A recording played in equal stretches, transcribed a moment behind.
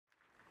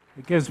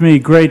It gives me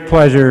great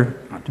pleasure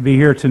to be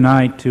here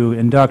tonight to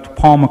induct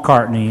Paul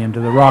McCartney into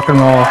the Rock and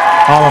Roll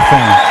Hall of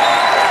Fame.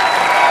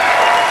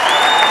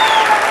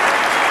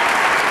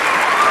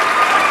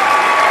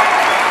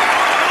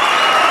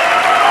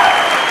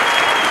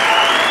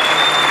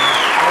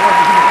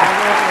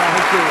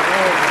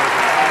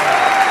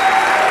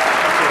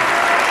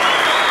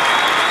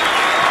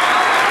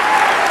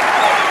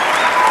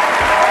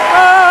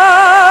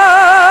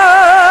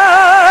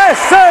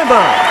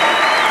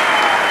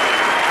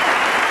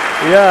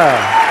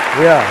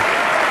 Yeah.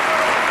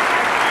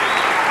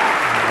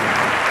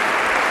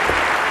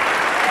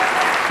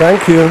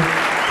 Thank you.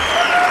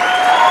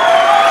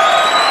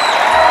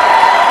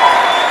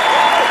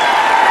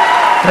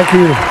 Thank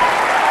you.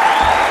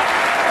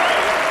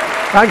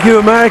 Thank you,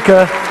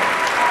 America.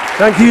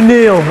 Thank you,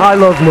 Neil. I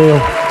love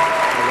Neil.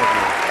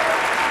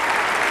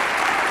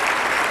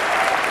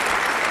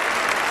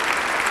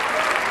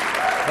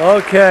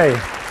 Okay.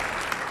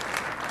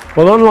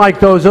 Well, unlike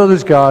those other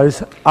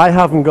guys, I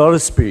haven't got a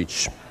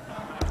speech.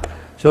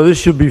 So this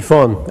should be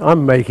fun.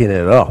 I'm making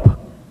it up.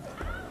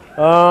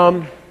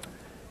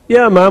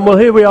 Yeah, man, well,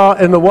 here we are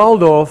in the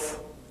Waldorf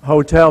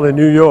Hotel in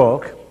New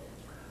York.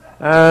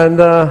 And,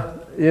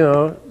 you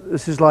know,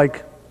 this is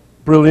like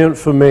brilliant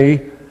for me.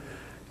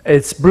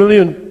 It's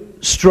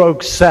brilliant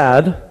stroke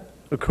sad,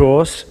 of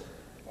course,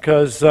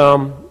 because, you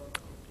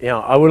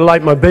know, I would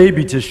like my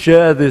baby to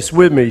share this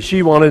with me.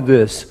 She wanted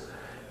this.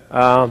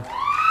 Yeah.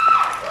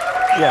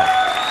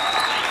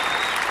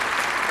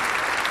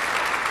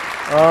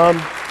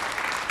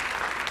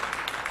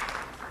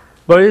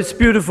 But it's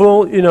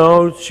beautiful, you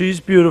know,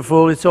 she's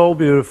beautiful, it's all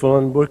beautiful,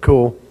 and we're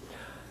cool.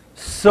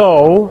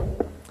 So,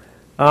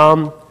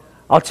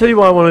 I'll tell you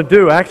what I want to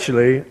do,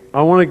 actually.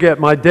 I want to get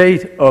my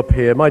date up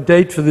here, my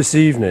date for this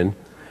evening.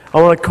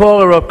 I want to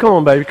call her up. Come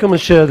on, baby, come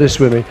and share this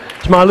with me.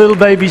 It's my little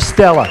baby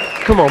Stella.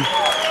 Come on.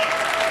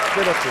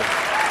 Get up here.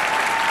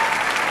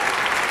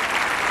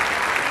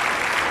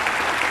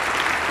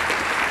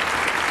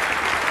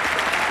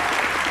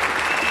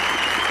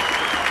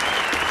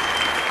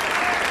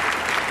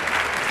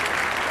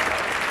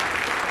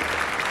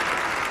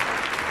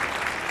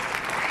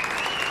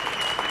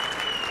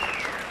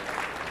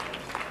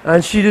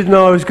 And she didn't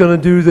know I was going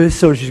to do this,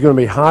 so she's going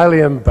to be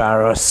highly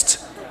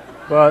embarrassed.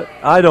 But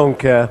I don't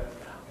care.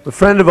 A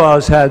friend of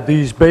ours had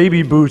these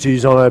baby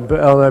booties on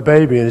her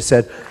baby, and it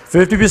said,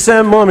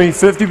 50% mommy,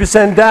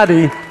 50%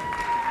 daddy.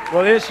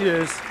 Well, here she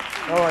is.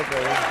 All right,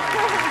 baby.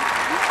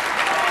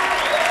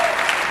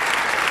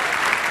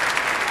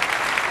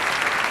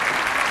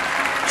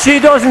 She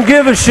doesn't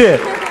give a shit,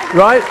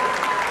 right?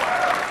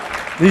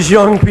 These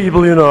young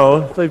people, you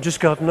know, they've just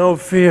got no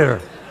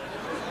fear.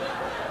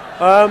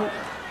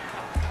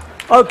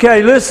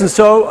 Okay, listen,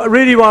 so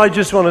really what I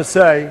just want to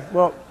say,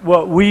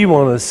 what we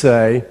want to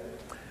say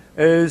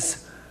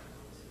is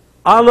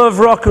I love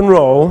rock and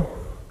roll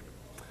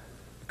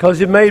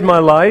because it made my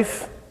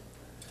life.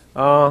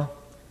 By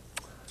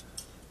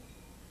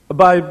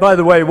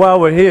the way, while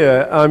we're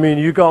here, I mean,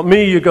 you got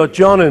me, you got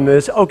John in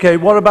this. Okay,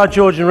 what about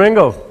George and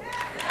Ringo?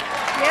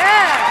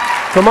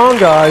 Yeah. Come on,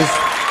 guys.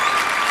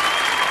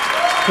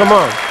 Come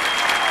on.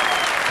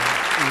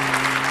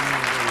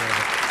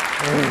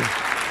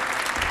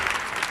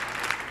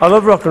 I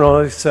love rock and roll,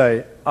 like I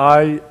say.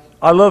 I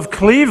love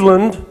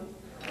Cleveland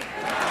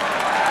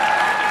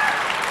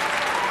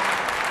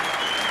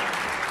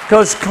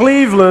because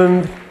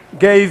Cleveland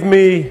gave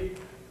me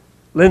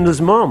Linda's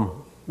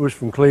mom, who was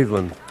from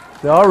Cleveland.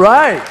 All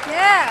right.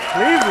 Yeah.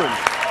 Cleveland.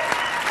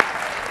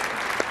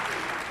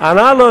 And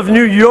I love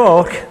New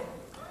York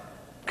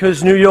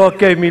because New York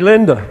gave me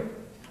Linda.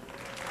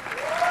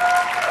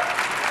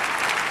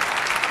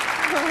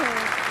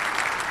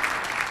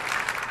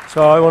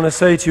 So I want to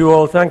say to you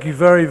all, thank you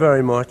very,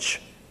 very much.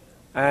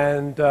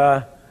 And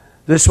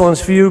this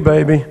one's for you,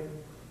 baby.